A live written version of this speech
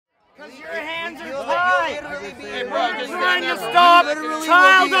Because your hands are tied. We're trying to stop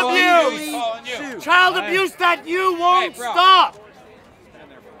child abuse. Child abuse that you won't stop.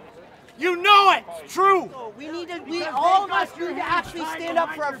 You know it. It's true. All of us need to actually stand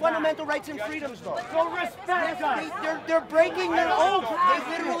up for our fundamental rights and freedoms, though. So respect us. They're breaking their oath.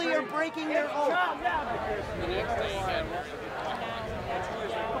 They literally are breaking their oath.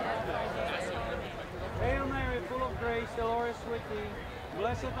 Hail Mary, full of grace, the Lord is with thee.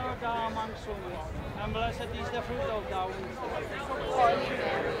 Blessed art thou amongst women, and blessed is the fruit of thy womb.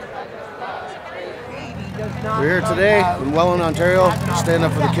 We're here today in Welland, Ontario, standing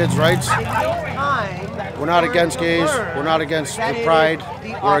up for the kids' rights. We're not against gays, we're not against the pride,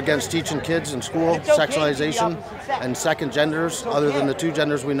 we're against teaching kids in school sexualization and second genders other than the two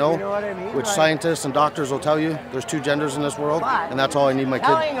genders we know, which scientists and doctors will tell you there's two genders in this world, and that's all I need my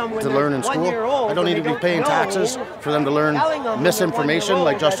kid to learn in school. I don't need to be paying taxes for them to learn misinformation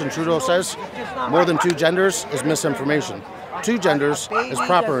like Justin Trudeau says. More than two genders is misinformation. Two genders is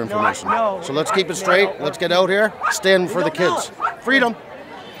proper information. So let's keep it straight, let's get out here, stand for the kids. Freedom!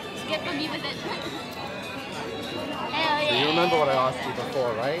 So you remember what I asked you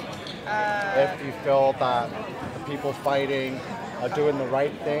before, right? If you feel that the people fighting are doing the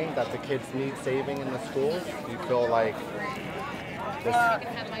right thing, that the kids need saving in the schools, do you feel like this?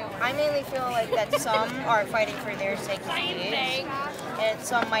 I mainly feel like that some are fighting for their sake of kids, and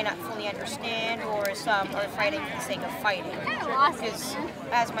some might not fully understand, or some are fighting for the sake of fighting. Because,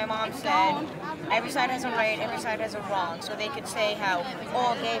 as my mom said, every side has a right, every side has a wrong. So they could say how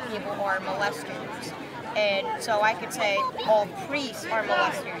all gay people are molesters. And so I could say all priests are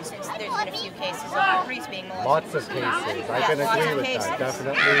molesters, since there's been a few cases of priests being molested. Lots of cases. I can agree with that,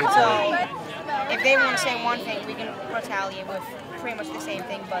 definitely. So if they want to say one thing, we can retaliate with pretty much the same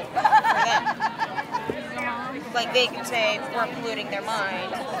thing, but for them. Like they could say we're polluting their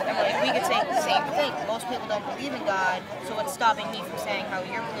mind, and like we could say the same thing. Most people don't believe in God, so what's stopping me from saying how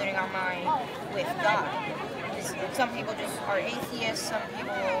you're polluting our mind with God? Some people just are atheists, some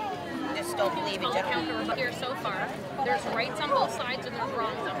people just don't believe in general. Here so far, there's rights on both sides and there's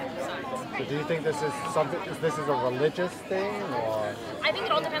wrongs on both sides. So do you think this is something? This is a religious thing, or? I think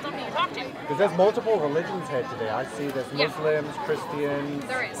it all depends on who you talk to. Because there's multiple religions here today. I see there's Muslims, Christians,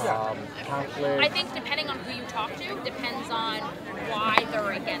 there is. Catholics. I think depending on who you talk to depends on why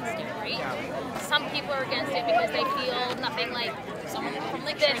they're against it, right? Some people are against it because they feel nothing like someone from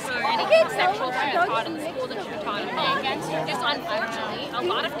like this or any sexual should be taught in the school that should be taught at home. Just unfortunately, a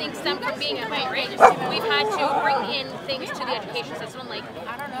lot of things stem from being at home, right? We've had to bring in things to the education system like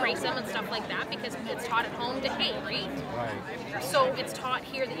racism and stuff like that because it's taught at home to hate, right? Right. So it's taught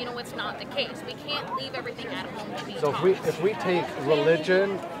here that, you know, it's not the case. We can't leave everything at home to be taught. So if we take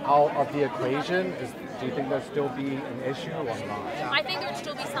religion out of the equation, do you think there'll still be an issue or not? I think there'd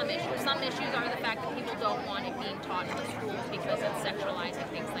still be some issues. Some issues are the fact that people don't want it being taught in the schools because it's sexualizing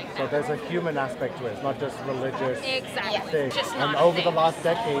things like that. So there's a human aspect to it. It's not just religious thing. Just and over the last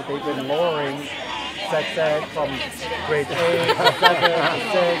decade, they've been lowering sex ed from grade 8 to 7 to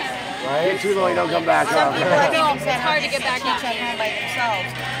 6. Right? Get too low, you don't come back up. It's hard to get back each other home by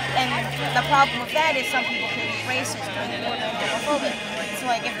themselves. And the problem with that is some people can be racist or homophobic. So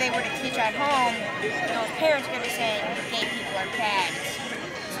like if they were to teach at home, those parents are going to be saying gay people are bad.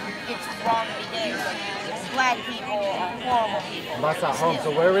 It's wrong to be gay. Black people are horrible people. And that's at home. So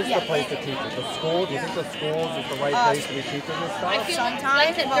where is the place to teach it? The school? Do you think the schools is the right place to be teaching this stuff? I feel like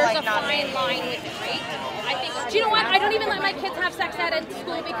there's a fine line with it, right? I think, do you know what? I don't even let my kids have sex ed at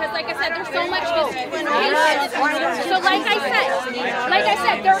school because, like I said, there's so much discrimination. So like I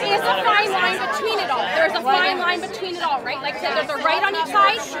said, there is a fine line between it all. There's a fine line between it all, right? Like I said, there's a right on each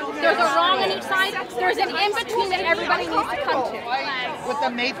side, there's a wrong on each side, there's an in-between that everybody needs to come to. With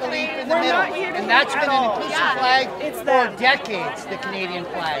the maple leaf in the middle. And that's been an inclusive flag for decades, the Canadian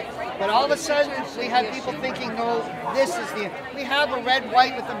flag. But all of a sudden, we have people thinking, no, this is the... We have a red,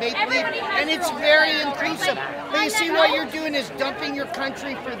 white with the maple leaf, and it's very inclusive. But you see, what you're doing is dumping your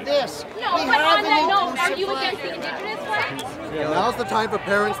country for this. No, but on that note, are you against the Indigenous flag? Yeah, now's the time for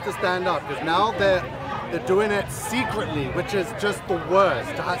parents to stand up, because now they're doing it secretly, which is just the worst.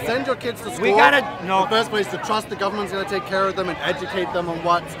 To send your kids to school, in the first place, to trust the government's going to take care of them and educate them on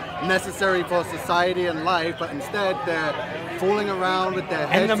what's necessary for society and life, but instead they're fooling around with their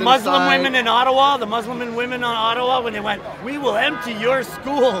heads And the Muslim inside. women in Ottawa, when they went, we will empty your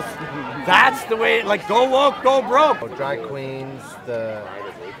schools. That's the way, like, go woke, go broke. Drag queens, the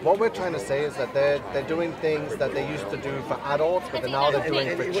what we're trying to say is that they're doing things that they used to do for adults, but now they're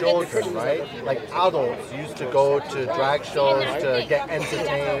doing for children, right? Like adults used to go to drag shows to get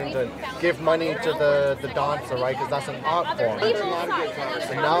entertained and give money to the dancer, right? Because that's an art form.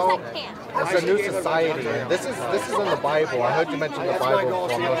 And now it's a new society. And this is in the Bible. I heard you mention the Bible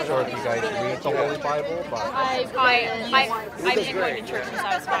before. I'm not sure if you guys read the Holy Bible, but I've been going to church since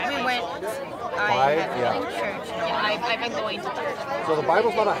I was 5. We went. Church. Yeah, I've been going to church. So the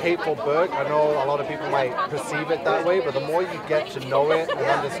Bible's not a hateful book. I know a lot of people might perceive it that way, but the more you get to know it and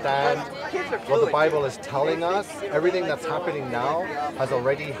understand what the Bible is telling us, everything that's happening now has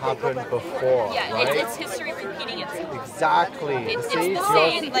already happened before. Yeah, right? it's history repeating itself. Exactly. It's the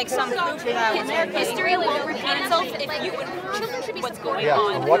same. Like some history won't repeat itself if you children should be what's going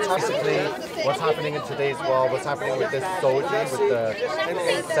on. And what's happening in today's world, what's happening with this soldier, with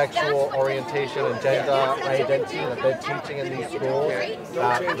the sexual orientation and gender identity that they're teaching in these schools.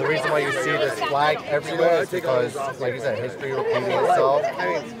 The reason why you see this flag everywhere is because, like you said, history repeating itself.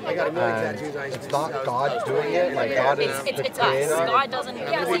 It's not God doing it, like God is the creator. Us. God doesn't make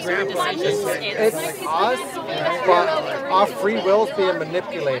decisions. It's us, but our free will is being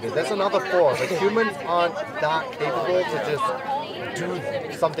manipulated. There's another force. Like humans aren't that capable to just do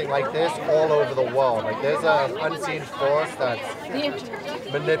something like this all over the world. Like there's an unseen force that's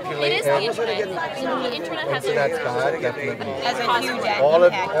manipulating. It is the internet. The internet has Internet's bad, definitely. Has a huge all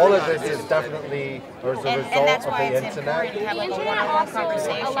of this is definitely as a result of the internet. The internet also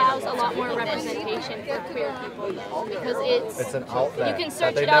allows a lot more representation for queer people, though, because it's an outlet you can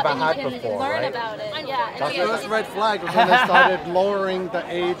search that they it up never and had you can before, learn right? about it. Yeah. That's And the first red flag was when they started lowering the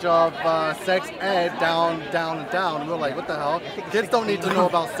age of sex ed down. We were like, what the hell? Kids don't need to know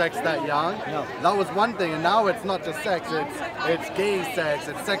about sex that young. No. That was one thing, and now it's not just sex. It's gay sex.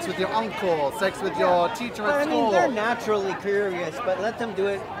 It's sex with your uncle. Sex with your teacher at school. I mean, they're naturally curious, but let them do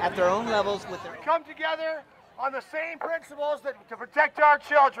it at their own levels with their. Come together on the same principles to protect our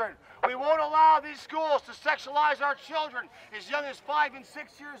children. We won't allow these schools to sexualize our children as young as 5 and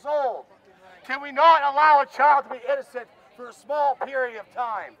 6 years old. Can we not allow a child to be innocent for a small period of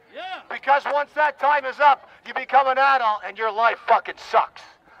time? Yeah. Because once that time is up, you become an adult and your life fucking sucks.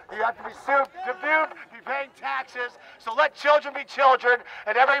 You have to be subdued, be paying taxes. So let children be children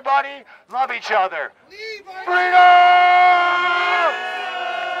and everybody love each other. Freedom!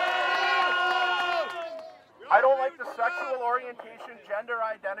 I don't like the sexual orientation, gender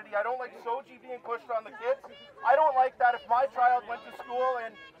identity. I don't like Soji being pushed on the kids. I don't like that if my child went to school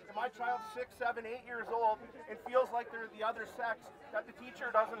and if my child's 6, 7, 8 years old and feels like they're the other sex, that the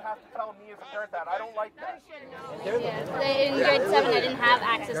teacher doesn't have to tell me as a parent that. I don't like that. In grade 7, I didn't have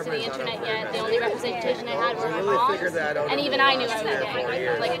access to the internet yet. The only representation I had were my mom, and even I knew I was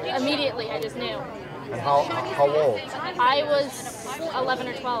gay. Like immediately, I just knew. And how old? I was 11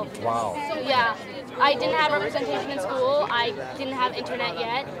 or 12. Wow. Yeah. I didn't have representation in school. I didn't have internet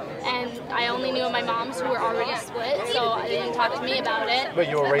yet, and I only knew my moms who were already split, so they didn't talk to me about it. But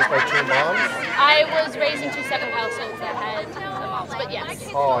you were raised by 2 moms? I was raised in 2 separate households that had moms, but yes.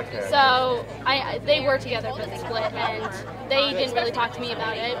 Oh, okay. So they were together but split, and they didn't really talk to me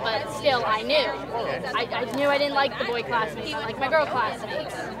about it, but still I knew. I knew I didn't like the boy classmates. I liked my girl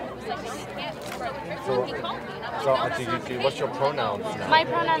classmates. So what's your pronouns now? My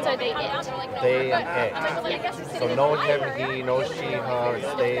pronouns are they, it. They and it. So no him, he, no she, her,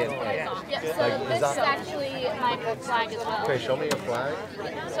 it's they and it. Yeah, so this is actually my flag as well. Okay, show me your flag.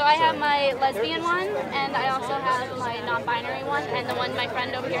 So I have my lesbian one, and I also have my non-binary one, and the one my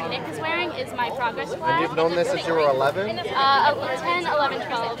friend over here, Nick, is wearing is my progress flag. And you've known this since you were 11? 10, 11,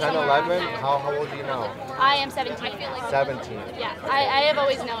 12. 10, 11? How old are you now? I am 17. 17. Yeah, I have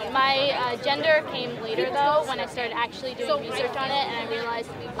always known. My gender came later, though, when I started actually doing research on it, and I realized,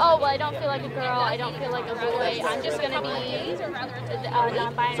 oh, well, I don't feel like a girl, I don't feel like a boy, I'm just going to be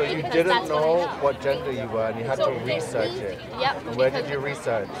non-binary. So you didn't know what gender you were, and you had to research it. Yep. And where did you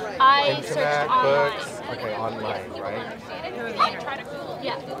research? I Internet, searched online. books? Okay, online, right?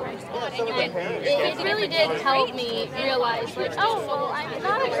 Yeah. It really did help me realize, like, oh, well, I'm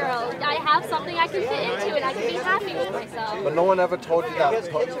not a girl. I have something I can fit into, and I can be happy with myself. But no one ever told you that.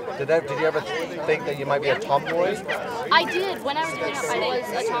 Did you ever think that you might be a tomboy? I did. When I was growing up, I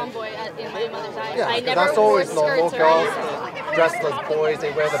was a tomboy in my mother's eyes. Yeah, I never that's always wore normal. skirts or Girls anything. dressed as boys,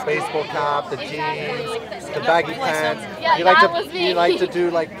 they wear the baseball cap, the jeans, the baggy pants. Yeah, you like to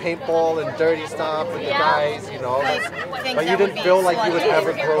do like paintball and dirty stuff with the guys, you know. But you didn't feel like you would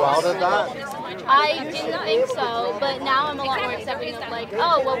ever grow out of that? I didn't think so, but now I'm a lot more accepting of like,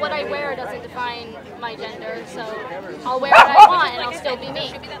 oh, well, what I wear doesn't define my gender, so I'll wear what I want and I'll still be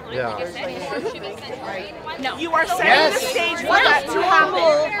me. Yeah. No. You are setting the stage for that to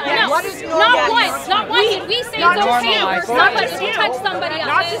happen. normalize somebody to touch somebody else.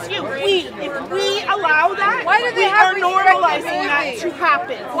 Not just you. If we allow that, we are normalizing that to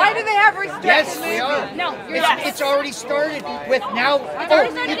happen. Why do they have restrictions? Yes, we are. No, it's already started with now.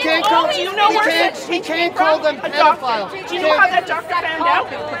 You can't call them pedophiles. Do you know how that doctor found out?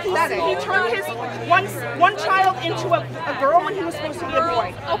 He turned his one child into a girl when he was supposed to be a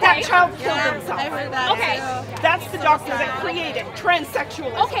boy. That child killed himself. Okay. That's the doctor that created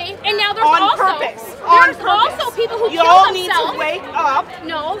transsexualism. Okay, and now there's on also purpose. Also people who kill y'all themselves. Need to wake up.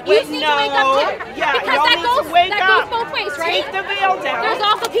 No, you need to wake up too. Yeah, because y'all that need goes to wake goes up. both ways, right? Take the veil down. There's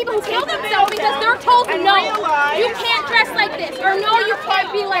also people who kill themselves because they're told no, you can't dress like this, or no, you can't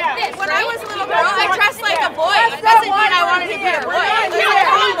be like this. When I was a little girl, I dressed like a boy. It doesn't mean I wanted to be a boy.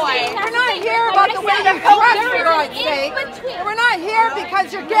 We're not here about the way you dress, for God's sake. We're not here because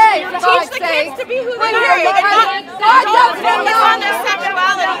you're gay, for God's sake. To be who We're they here are. because God doesn't Focus know. on their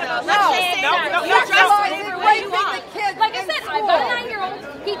sexuality. Let's just say that. You dress the way you want. Like I said, I've got a 9-year-old.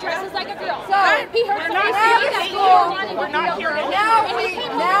 He dresses like a girl. So, he hurts we're not feelings here that to he hate wanted you. to We're not here to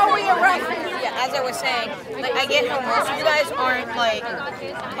now we arrest you. Yeah, as I was saying, like, I get how most of you guys aren't like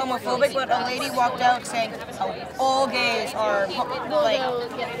homophobic, but a lady walked out saying how all gays are like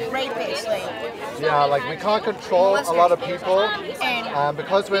rapists. Yeah, like we can't control a lot of people, and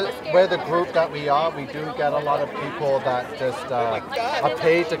because we're the group that we are, we do get a lot of people that just are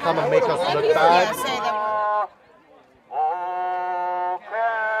paid to come and make us look bad. Yeah, say that we're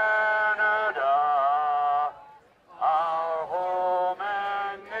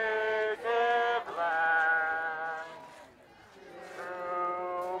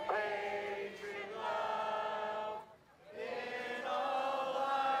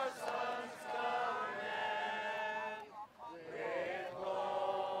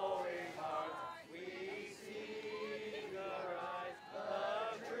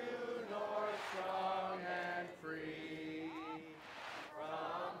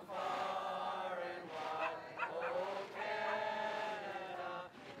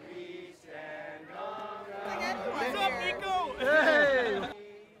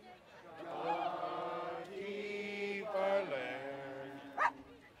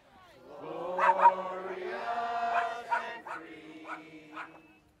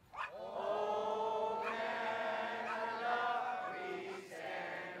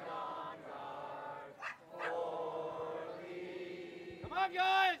Come on,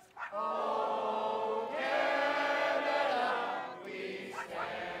 guys!